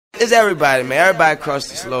It's everybody, man. Everybody across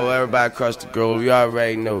the slow, everybody across the grove. You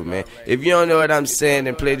already know, man. If you don't know what I'm saying,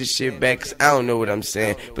 then play this shit back, cause I don't know what I'm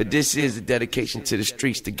saying. But this is a dedication to the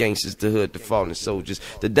streets, the gangsters, the hood, the fallen soldiers,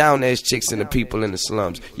 the down-ass chicks and the people in the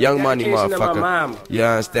slums. Young money, motherfucker. You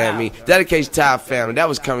understand me? Dedication to our family. That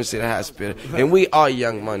was coming to the hospital. And we are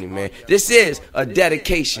Young Money, man. This is a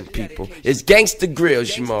dedication, people. It's gangster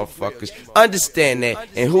grills, you motherfuckers. Understand that.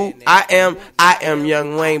 And who I am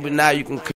Young Wayne, but now you can